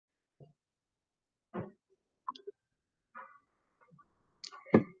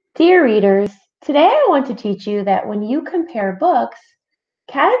Dear readers, today I want to teach you that when you compare books,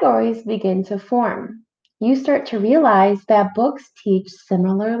 categories begin to form. You start to realize that books teach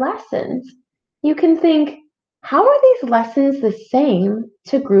similar lessons. You can think, how are these lessons the same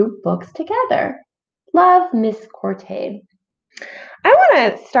to group books together? Love, Miss Cortade. I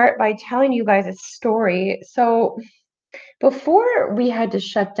want to start by telling you guys a story. So, before we had to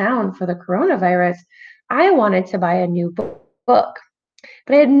shut down for the coronavirus, I wanted to buy a new book.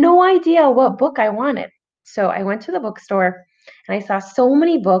 But I had no idea what book I wanted. So I went to the bookstore and I saw so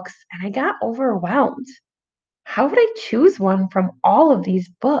many books and I got overwhelmed. How would I choose one from all of these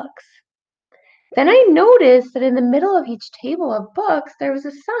books? Then I noticed that in the middle of each table of books, there was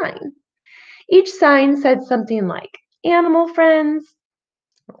a sign. Each sign said something like animal friends,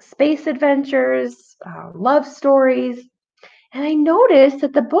 space adventures, love stories. And I noticed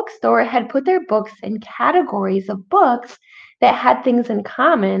that the bookstore had put their books in categories of books that had things in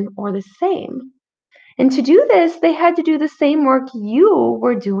common or the same. And to do this, they had to do the same work you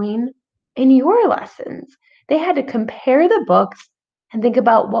were doing in your lessons. They had to compare the books and think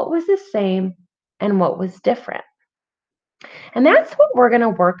about what was the same and what was different. And that's what we're going to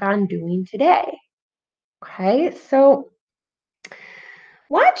work on doing today. Okay, so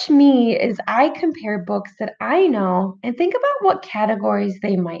watch me as I compare books that I know and think about what categories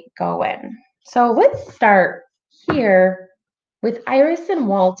they might go in. So let's start here with Iris and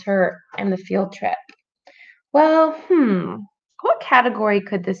Walter and the field trip. Well, what category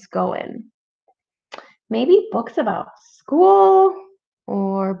could this go in? Maybe books about school,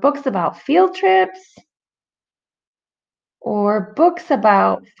 or books about field trips, or books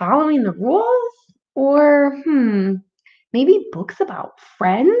about following the rules, or maybe books about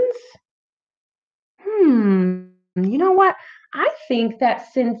friends? You know what? I think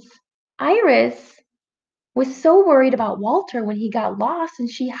that since Iris was so worried about Walter when he got lost and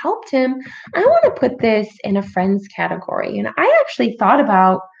she helped him, I want to put this in a friends category. And I actually thought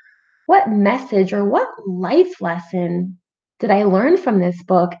about what message or what life lesson did I learn from this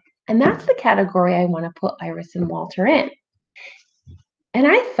book? And that's the category I want to put Iris and Walter in. And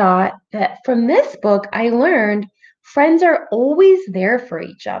I thought that from this book, I learned friends are always there for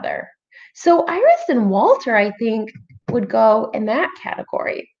each other. So Iris and Walter, I think, would go in that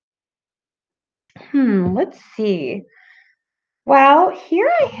category. Let's see. Well, here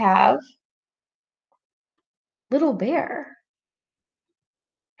I have Little Bear.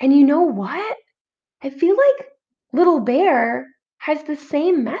 And you know what? I feel like Little Bear has the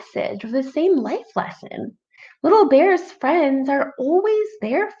same message or the same life lesson. Little Bear's friends are always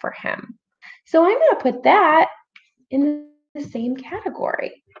there for him. So I'm going to put that in the same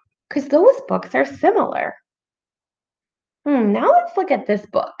category because those books are similar. Now let's look at this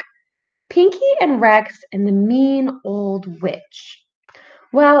book, Pinky and Rex and the Mean Old Witch.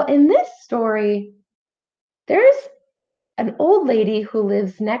 Well, in this story, there's an old lady who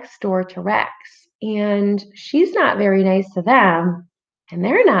lives next door to Rex, and she's not very nice to them, and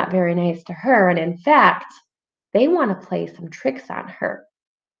they're not very nice to her. And in fact, they want to play some tricks on her.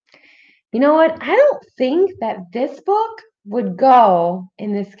 You know what? I don't think that this book would go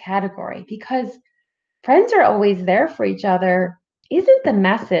in this category because friends are always there for each other isn't the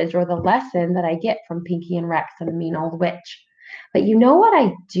message or the lesson that I get from Pinky and Rex and the Mean Old Witch. But you know what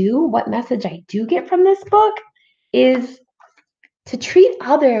I do? What message I do get from this book is to treat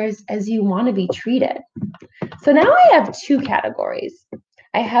others as you want to be treated. So now I have two categories.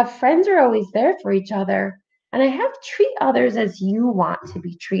 I have friends are always there for each other, and I have treat others as you want to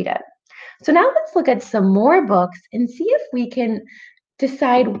be treated. So now let's look at some more books and see if we can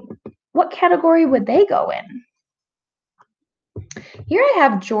decide what category would they go in. Here I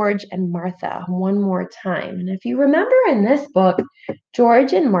have George and Martha one more time. And if you remember in this book,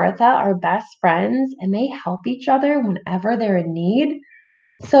 George and Martha are best friends and they help each other whenever they're in need.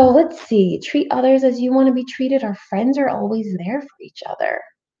 So let's see, treat others as you want to be treated. Our friends are always there for each other.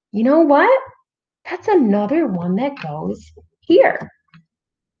 You know what? That's another one that goes here.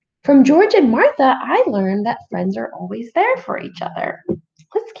 From George and Martha, I learned that friends are always there for each other.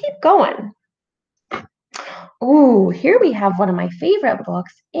 Let's keep going. Ooh, here we have one of my favorite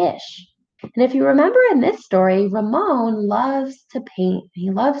books, Ish. And if you remember in this story, Ramon loves to paint. He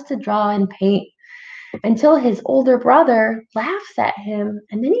loves to draw and paint until his older brother laughs at him,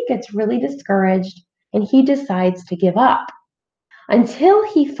 and then he gets really discouraged and he decides to give up until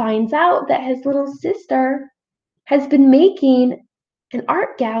he finds out that his little sister has been making an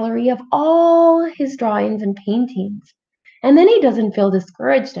art gallery of all his drawings and paintings. And then he doesn't feel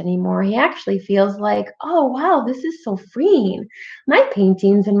discouraged anymore. He actually feels like, oh, wow, this is so freeing. My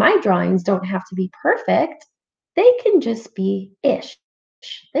paintings and my drawings don't have to be perfect. They can just be ish.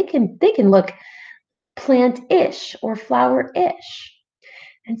 They can look plant-ish or flower-ish.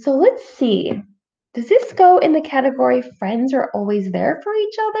 And so let's see. Does this go in the category friends are always there for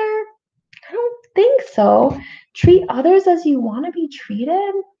each other? I don't think so. Treat others as you want to be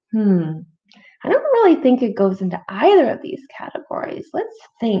treated? I don't really think it goes into either of these categories. Let's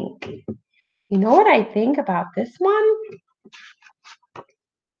think. You know what I think about this one?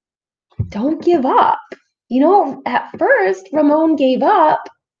 Don't give up. At first, Ramon gave up,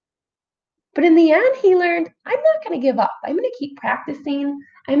 but in the end, he learned, I'm not going to give up. I'm going to keep practicing.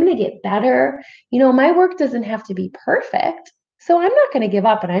 I'm going to get better. My work doesn't have to be perfect. So I'm not going to give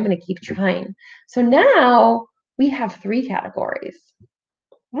up and I'm going to keep trying. So now we have 3 categories.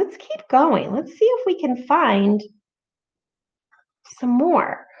 Let's keep going. Let's see if we can find some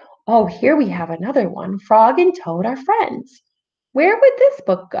more. Oh, here we have another one. Frog and Toad are friends. Where would this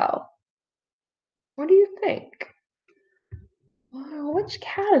book go? What do you think? Well, which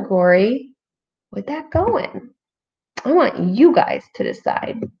category would that go in? I want you guys to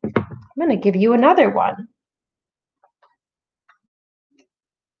decide. I'm going to give you another one.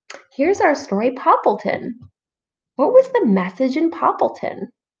 Here's our story, Poppleton. What was the message in Poppleton?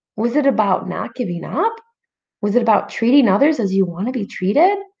 Was it about not giving up? Was it about treating others as you want to be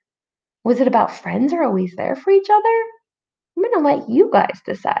treated? Was it about friends are always there for each other? I'm going to let you guys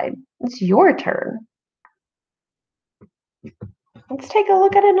decide. It's your turn. Let's take a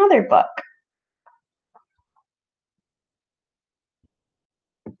look at another book.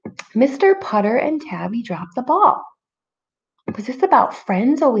 Mr. Putter and Tabby dropped the ball. Was this about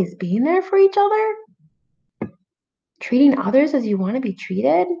friends always being there for each other? Treating others as you want to be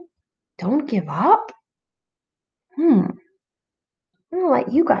treated? Don't give up? I'm going to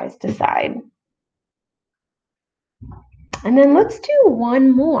let you guys decide. And then let's do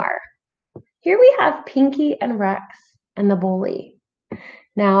one more. Here we have Pinky and Rex and the bully.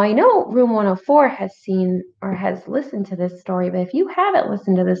 Now, I know Room 104 has seen or has listened to this story, but if you haven't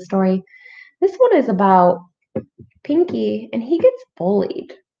listened to this story, this one is about Pinky, and he gets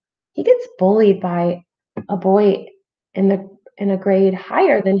bullied. He gets bullied by a boy in a grade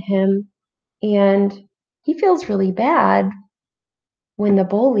higher than him, and he feels really bad when the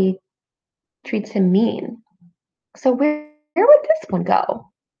bully treats him mean. So where would this one go?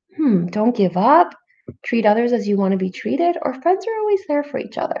 Don't give up, treat others as you want to be treated, or friends are always there for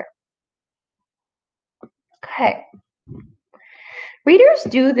each other. Okay. Readers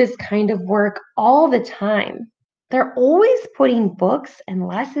do this kind of work all the time. They're always putting books and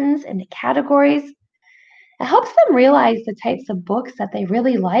lessons into categories. It helps them realize the types of books that they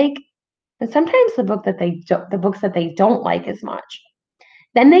really like, and sometimes the books that they don't like as much.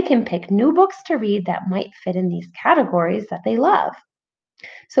 Then they can pick new books to read that might fit in these categories that they love.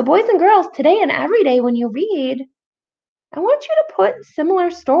 So boys and girls, today and every day when you read, I want you to put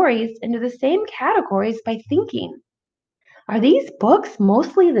similar stories into the same categories by thinking, are these books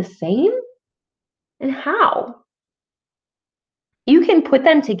mostly the same? And how? You can put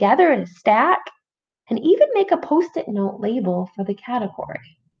them together in a stack and even make a Post-it note label for the category.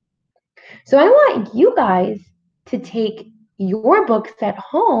 So I want you guys to take your books at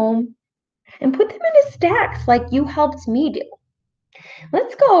home and put them into stacks like you helped me do.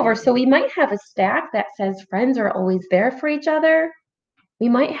 Let's go over. So we might have a stack that says friends are always there for each other. We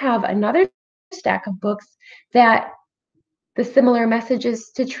might have another stack of books that the similar message is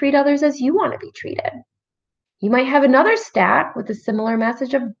to treat others as you want to be treated. You might have another stack with a similar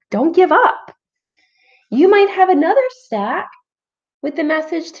message of don't give up. You might have another stack with the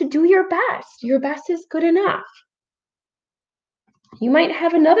message to do your best. Your best is good enough. You might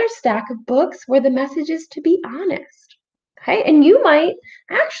have another stack of books where the message is to be honest. Okay, and you might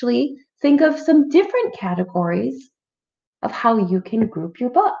actually think of some different categories of how you can group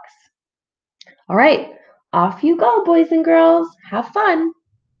your books. All right, off you go, boys and girls. Have fun.